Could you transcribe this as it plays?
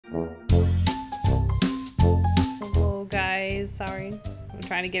sorry. I'm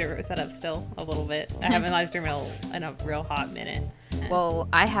trying to get it set up still a little bit. I haven't live streamed in a real hot minute. Well,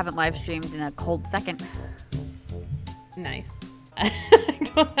 I haven't live streamed in a cold second. Nice. I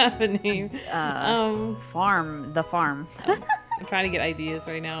don't have a name. The farm. I'm trying to get ideas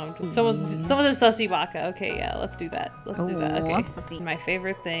right now. Someone's sussy baka. Okay, yeah, let's do that. Let's do that. Okay. My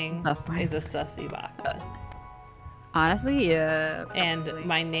favorite thing is a sussy baka. Honestly, yeah. And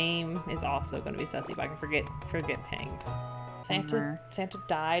my name is also going to be sussy baka. Forget Pangs. Santa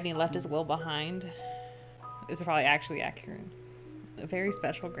died and he left his will behind. This is probably actually accurate. A very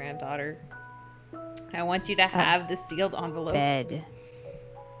special granddaughter. I want you to have the sealed envelope. Bed.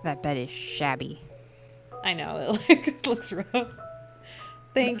 That bed is shabby. I know, it looks rough.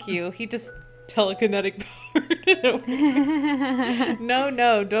 Thank you. He just telekinetic powered it open.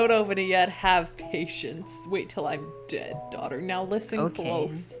 No, don't open it yet. Have patience. Wait till I'm dead, daughter. Now listen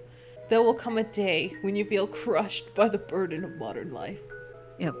close. There will come a day when you feel crushed by the burden of modern life.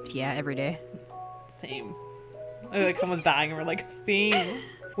 Yep, yeah, every day. Same. Like someone's dying and we're like, same.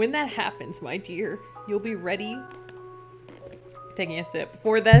 When that happens, my dear, you'll be ready. Taking a sip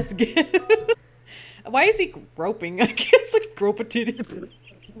for this gift. Why is he groping? I guess like grope a titty.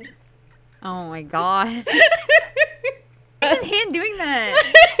 Oh my god. What's his hand doing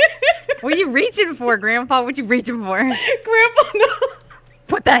that? What are you reaching for, Grandpa? What you reaching for? Grandpa, no.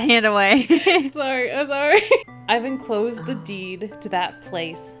 Put that hand away. Sorry, I'm sorry. I've enclosed the deed to that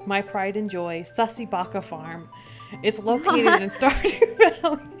place, my pride and joy, Sussy Baka Farm. It's located in Stardew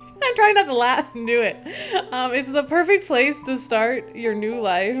Valley. I'm trying not to laugh and do it. It's the perfect place to start your new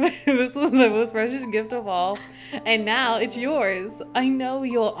life. This was the most precious gift of all. And now it's yours. I know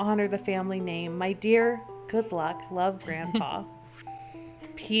you'll honor the family name. My dear, good luck. Love, Grandpa.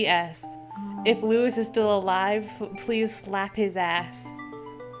 P.S. If Lewis is still alive, please slap his ass.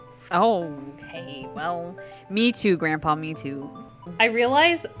 Okay, well, me too, Grandpa, me too. I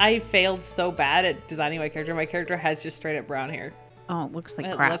realize I failed so bad at designing my character. My character has just straight up brown hair. Oh, it looks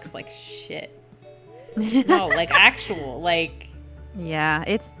like crap. It looks like shit. No, like actual, like... Yeah,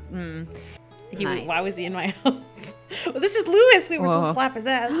 it's... Nice. Why was he in my house? Well, this is Lewis! We were supposed to slap his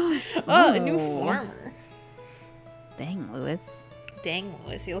ass. Oh, a new farmer. Dang, Lewis. Dang,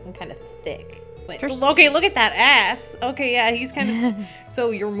 Lewis, you're looking kind of thick. Wait, okay, look at that ass. Okay, yeah, he's kind of...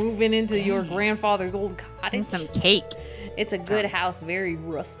 So you're moving into your grandfather's old cottage? And some cake. It's a good house, very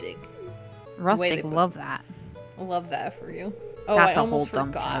rustic. Rustic, love that. Love that for you. Oh, That's I almost whole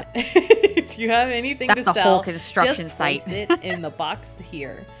forgot. If you have anything to sell, a whole construction just site. place it in the box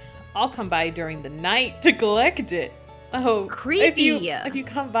here. I'll come by during the night to collect it. Oh, creepy! If you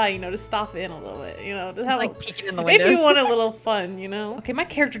come by, to stop in a little bit, to have like peeking in the windows. If you want a little fun, Okay, my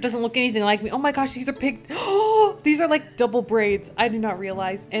character doesn't look anything like me. Oh my gosh, these are pig. Oh, these are like double braids. I did not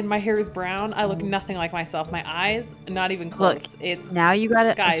realize. And my hair is brown. I look nothing like myself. My eyes, not even close. Look, it's now you got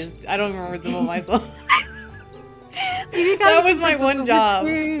it, guys. I don't even resemble myself. That was my one job.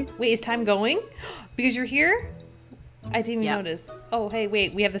 Wait, is time going? Because you're here? I didn't even notice. Oh, hey,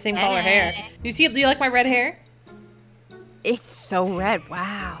 wait. We have the same color hair. Do you like my red hair? It's so red.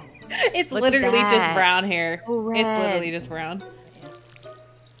 Wow. It's literally just brown hair. So red. It's literally just brown.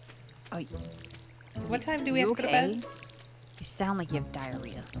 Oh, what time do we have to go to bed? You sound like you have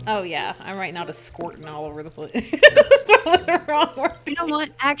diarrhea. Oh, yeah. I'm right now just squirting all over the place. The wrong word. You know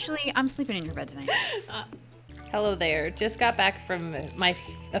what? Actually, I'm sleeping in your bed tonight. Hello there. Just got back from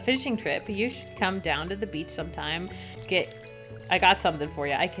a fishing trip. You should come down to the beach sometime. I got something for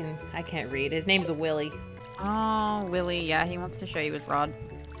you. I can't read. His name's Willie. Oh, Willie. Yeah, he wants to show you his rod.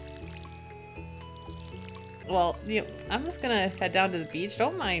 Well, I'm just gonna head down to the beach.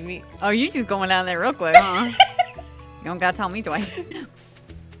 Don't mind me. Oh, you just going down there real quick, huh? You don't gotta tell me twice.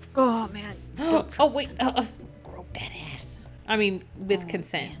 Oh, man. Oh, wait. Grope that ass. I mean, with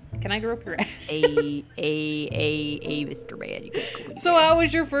consent. Man. Can I grope your ass? Mr. Bad. You could so how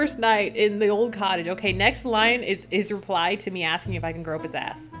was your first night in the old cottage? Okay, next line is his reply to me asking if I can grope his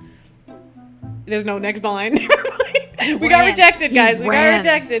ass. There's no next line. We got rejected, guys.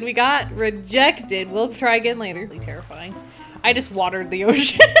 We got rejected. We'll try again later. Really terrifying. I just watered the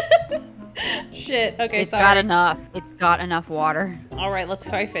ocean. Shit. Okay, It's got enough. It's got enough water. All right, let's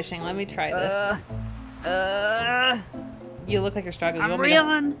try fishing. Let me try this. You look like you're struggling. You want me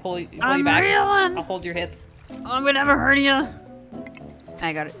to pull you back? I'll hold your hips. I'm gonna never hurt you.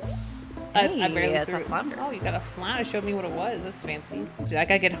 I got it. I barely threw it. Oh, you got a flounder. Showed me what it was. That's fancy. Dude, I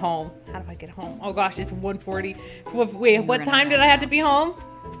gotta get home. How do I get home? Oh gosh, it's 1:40. Wait, what time did I have to be home?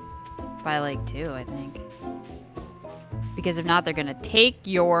 By like 2, I think. Because if not, they're gonna take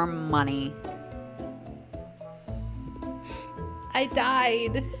your money. I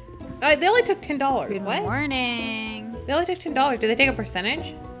died. They only took $10. Good morning. They only take $10. Do they take a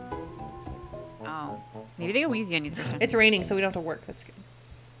percentage? Oh. Maybe they go easy on you this time. It's raining, so we don't have to work. That's good.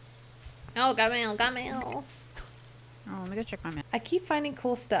 Oh, got mail, got mail. Oh, let me go check my mail. I keep finding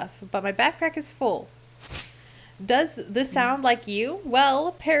cool stuff, but my backpack is full. Does this sound like you?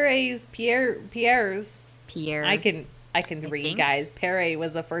 Well, Pierre's. Pierre. I can read, think? guys. Pierre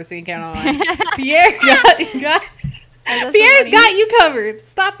was the first thing count on. Pierre's so got you covered.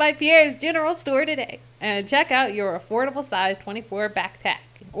 Stop by Pierre's General Store today and check out your affordable size 24 backpack.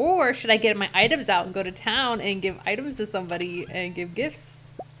 Or should I get my items out and go to town and give items to somebody and give gifts?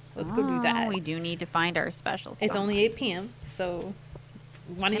 Let's go do that. We do need to find our special. It's only 8 p.m. So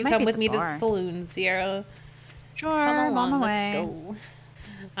why don't It you might come be with at me the to the bar. saloon, Sierra? Sure, Come on along, my let's way. go.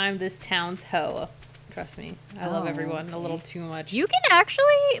 I'm this town's hoe. Trust me, I love Oh, everyone a little okay. too much. You can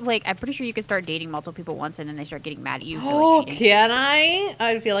actually, like, I'm pretty sure you can start dating multiple people once and then they start getting mad at you for, Oh, like, cheating. can I?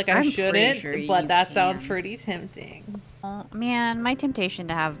 I feel like I I'm pretty shouldn't, sure but you that sounds can. pretty tempting. Oh, man, my temptation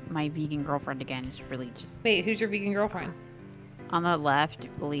to have my vegan girlfriend again is really just Wait, who's your vegan girlfriend? on the left,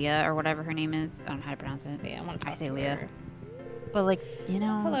 Leah, or whatever her name is. I don't know how to pronounce it. Yeah, I want to talk I say to Leah. her. But, like, you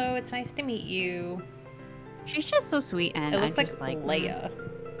know, Hello, it's nice to meet you. she's just so sweet, and It looks I'm like just like Leia.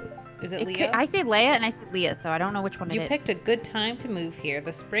 Is it It Leah? I say Leia and I say Leah, so I don't know which one You it is. picked a good time to move here.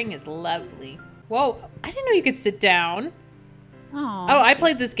 The spring is lovely. Whoa, I didn't know you could sit down. Oh, I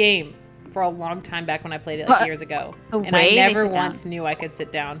played this game for a long time back when I played it like years ago. the And I way they never sit down. once knew I could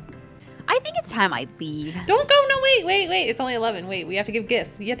sit down. I think it's time I leave. Don't go, no, wait. It's only 11. Wait, we have to give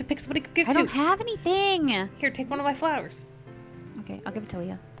gifts. You have to pick somebody to give I to. don't have anything. Here, take one of my flowers. Okay, I'll give it to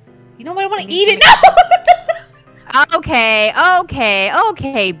Leah. You know what? I want to need eat it. No!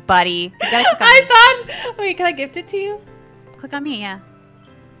 Okay, buddy. You gotta click on me. I thought. Wait, can I gift it to you? Click on me, yeah.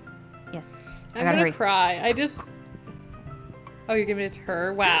 Yes. I I'm gotta gonna hurry. cry. I just. Oh, you're giving it to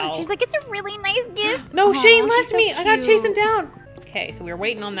her? Wow. She's like, it's a really nice gift. No, Aw, Shane she's left so me. I gotta chase him cute. down. Okay, so we're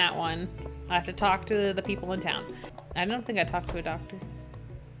waiting on that one. I have to talk to the people in town. I don't think I talked to a doctor.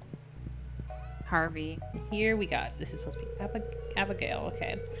 Harvey. Here we got. This is supposed to be Abigail.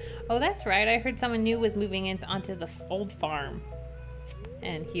 Okay. Oh, that's right. I heard someone new was moving onto the old farm.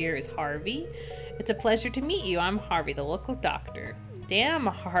 And here is Harvey. It's a pleasure to meet you. I'm Harvey, the local doctor. Damn,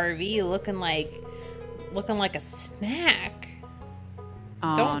 Harvey, looking like a snack.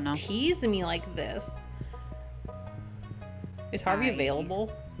 Oh, Don't no. tease me like this. Is Harvey Sorry.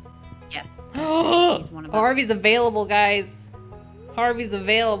 available? Yes. He's one of them. Harvey's available, guys. Harvey's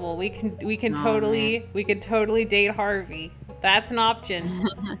available. We can Oh, totally date Harvey. That's an option.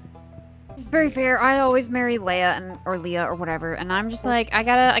 Very fair. I always marry Leia or Leah or whatever, and I'm just like, I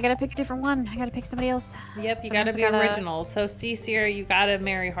gotta pick a different one. I gotta pick somebody else. Yep, you So gotta I be just gotta- original. So see, Sierra, you gotta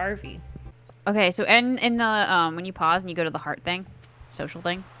marry Harvey. Okay, so in the when you pause and you go to the heart thing, social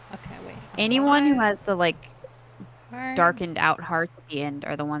thing, Okay, wait. anyone who has the like Heart. darkened out hearts at the end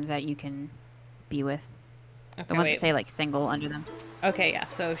are the ones that you can be with. Okay, The ones wait. that say like single under them. Okay, yeah.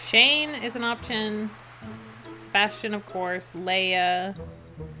 So Shane is an option. Sebastian, of course. Leia.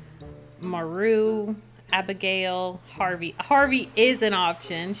 Maru. Abigail. Harvey. Harvey is an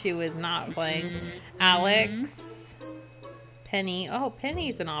option. She was not playing. Alex. Penny. Oh,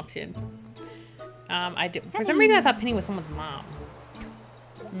 Penny's an option. For some reason I thought Penny was someone's mom.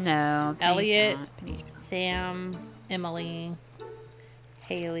 No. Penny's Elliot. not. Penny's Sam. Emily.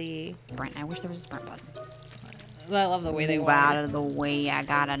 Haley. Brent. I wish there was a sprint button. I love the way they Move were. out of the way. I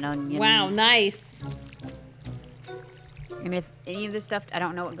got an onion. Wow, nice. And if any of this stuff, I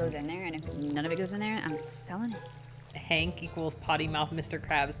don't know what goes in there, and if none of it goes in there, I'm selling it. Hank equals potty mouth Mr.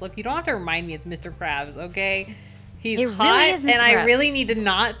 Krabs. Look, you don't have to remind me it's Mr. Krabs, okay? He's It really hot, is Mr. and I Krabs. really need to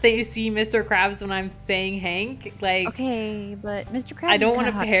not see Mr. Krabs when I'm saying Hank. Like, Okay, but Mr. Krabs I don't want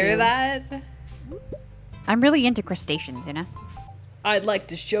to pair that. I'm really into crustaceans, you know? I'd like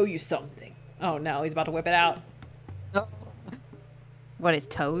to show you something. Oh no, he's about to whip it out. What is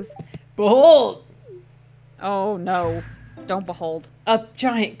toes? Behold, Oh no. Don't behold. a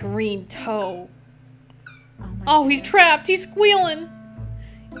giant green toe. Oh, my Oh, he's trapped. He's squealing.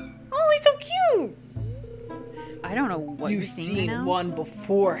 Oh, he's so cute. I don't know what You've you're seeing seen right now. one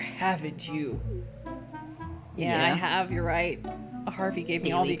before, haven't you? Yeah, I Yeah. have. You're right. Harvey gave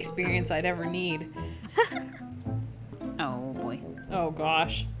me all the Daily basis. experience I'd ever need. Oh boy. Oh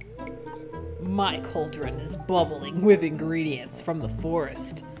gosh. My cauldron is bubbling with ingredients from the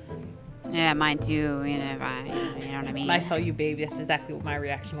forest. Yeah, mine too. You know, you know what I mean? When I saw you, baby, that's exactly what my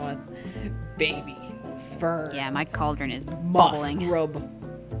reaction was. Baby, fur, Yeah, my cauldron is moss bubbling. grub,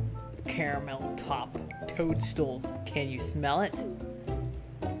 caramel top, toadstool. Can you smell it?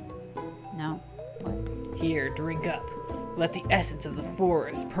 No. Here, drink up. Let the essence of the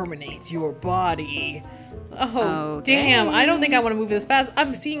forest permeate your body. Oh, Okay. damn. I don't think I want to move this fast.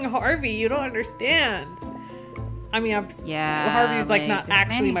 I'm seeing Harvey. You don't understand. I mean, Harvey's like not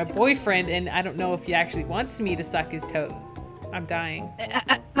actually my boyfriend, and I don't know if he actually wants me to suck his toe. I'm dying.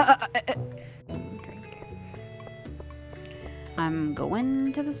 I'm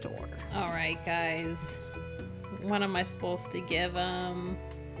going to the store. All right, guys. What am I supposed to give him?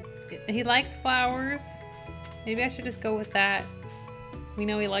 He likes flowers. Maybe I should just go with that. We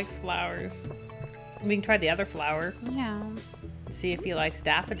know he likes flowers. We can try the other flower. Yeah. See if he likes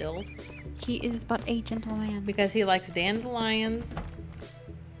daffodils. He is but a gentleman. Because he likes dandelions.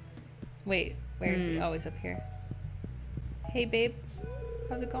 Wait, where is he? Oh, he's up here. Hey, babe.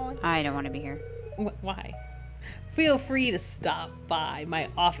 How's it going? I don't want to be here. Why? Feel free to stop by my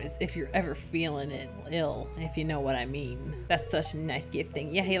office if you're ever feeling ill, if you know what I mean. That's such a nice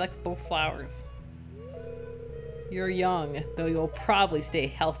gifting. Yeah, he likes both flowers. You're young, though you'll probably stay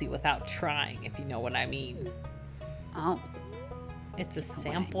healthy without trying, if you know what I mean. Oh. It's a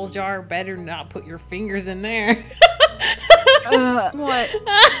sample jar. Better not put your fingers in there. What?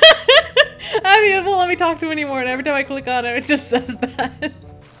 I mean, it won't let me talk to him anymore, and every time I click on it, it just says that.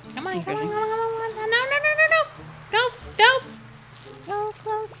 Come on, come on, come on, come on. No. Nope. So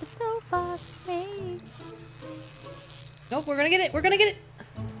close, but so far away. Nope, we're gonna get it.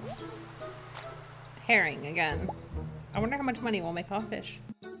 Herring again. I wonder how much money we'll make off fish.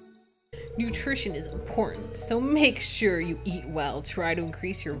 Nutrition is important, so make sure you eat well. Try to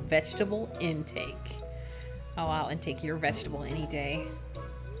increase your vegetable intake. Oh, I'll intake your vegetable any day.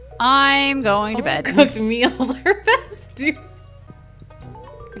 I'm going to bed. Cooked meals are best, dude.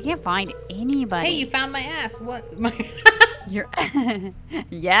 I can't find anybody. Hey, you found my ass. What? You're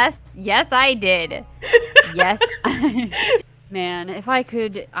yes, I did. Yes. Man, if I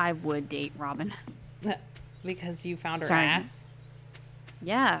could, I would date Robin. Because you found her Sorry. ass?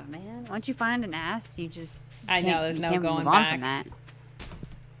 Yeah, man. Once you find an ass, you just I know, there's you no can't going move on back. from that.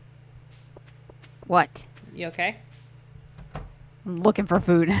 What? You okay? I'm looking for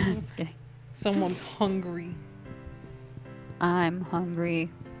food. Just kidding. Someone's hungry. I'm hungry.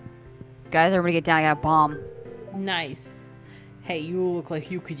 Guys, everybody get down. I got a bomb. Nice. Hey, you look like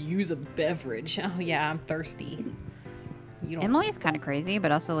you could use a beverage. Oh yeah, I'm thirsty. You don't. Emily's kind of crazy,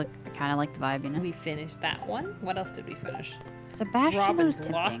 but also like I kind of like the vibe, you know. We finished that one. What else did we finish? Sebastian Robin's was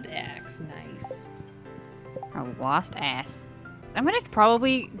lost tempting. axe. Nice. Our lost ass. I'm gonna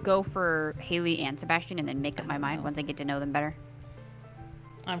probably go for Haley and Sebastian and then make up my mind once I get to know them better.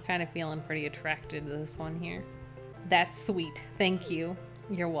 I'm kind of feeling pretty attracted to this one here. That's sweet. Thank you.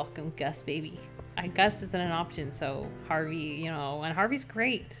 You're welcome, Gus, baby. Gus isn't an option, so Harvey, you know, and Harvey's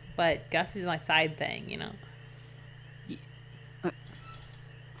great, but Gus is my side thing, you know.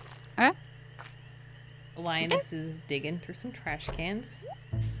 Okay. Linus is digging through some trash cans.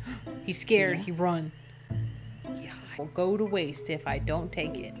 He's scared. Yeah. He run. Yeah, will go to waste if I don't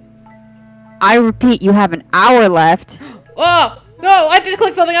take it. I repeat, you have an hour left. Oh! No! I just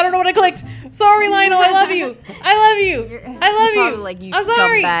clicked something. I don't know what I clicked. Sorry, Lionel. I love you. I love you. I love you. Like you I'm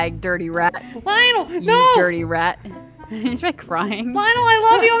sorry. scumbag, dirty rat. Lionel, You no! dirty rat. He's like crying. Lionel, I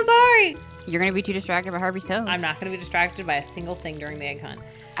love you. I'm sorry. You're gonna be too distracted by Harvey's toes. I'm not going to be distracted by a single thing during the egg hunt.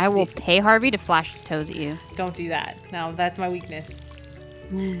 I will pay Harvey to flash his toes at you. Don't do that. No, that's my weakness.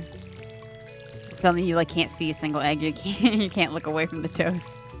 Something you like can't see a single egg. You can't look away from the toes.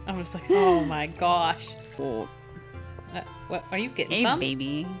 I'm just like, oh my gosh. Oh. What? Are you getting Hey, some?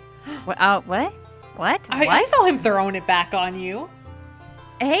 baby. What? Oh, what? What? I saw him throwing it back on you.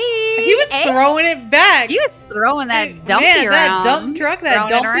 Hey. He was throwing it back. He was throwing that dumpy Man, around. that dump truck, that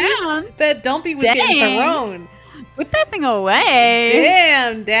Throwing dumpy, that dumpy was getting Dang. thrown. Put that thing away.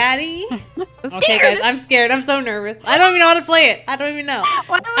 Damn, daddy. Okay, guys, I'm scared. I'm so nervous. I don't even know how to play it. I don't even know.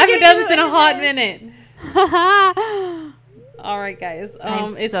 I haven't done this in a hot minute. All right, guys.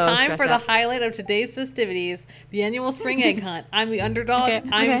 It's so time for stressed the out. highlight of today's festivities, the annual spring egg hunt. I'm the underdog. Okay,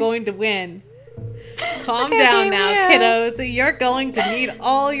 I'm okay. going to win. Calm down now, kiddos. You're going to need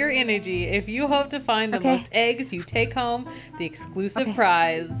all your energy. If you hope to find the most eggs, you take home the exclusive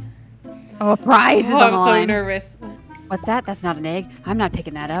prize. Oh, a prize is Oh, on I'm the so line. nervous. What's that? That's not an egg. I'm not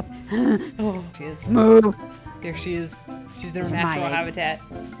picking that up. Oh, she is. Move. There she is. She's in her These are my natural eggs. habitat.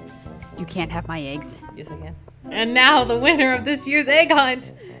 You can't have my eggs. Yes, I can. And now the winner of this year's egg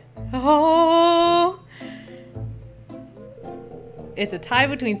hunt. Oh. It's a tie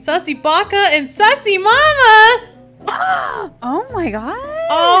between Sussy Baka and Sussy Mama. Oh my god.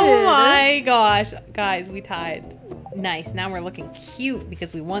 Oh my gosh. Guys, we tied. Nice. Now we're looking cute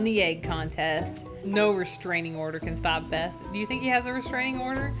because we won the egg contest. No restraining order can stop Beth. Do you think he has a restraining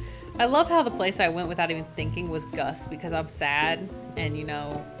order? I love how the place I went without even thinking was Gus because I'm sad, and you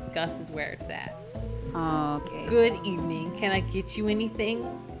know, Gus is where it's at. Okay. Good evening. Can I get you anything?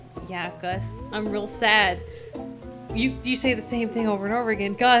 Yeah, Gus. I'm real sad. You say the same thing over and over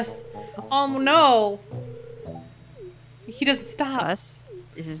again, Gus. Oh no. He doesn't stop. Gus,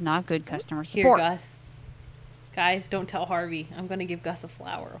 this is not good customer Here, support. Gus. Guys, don't tell Harvey. I'm gonna give Gus a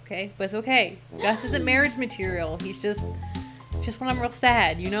flower, okay? But it's okay. Gus isn't marriage material. He's just when I'm real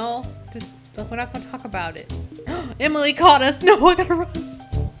sad, you know? Just we're not gonna talk about it. Emily caught us. No, I gotta run.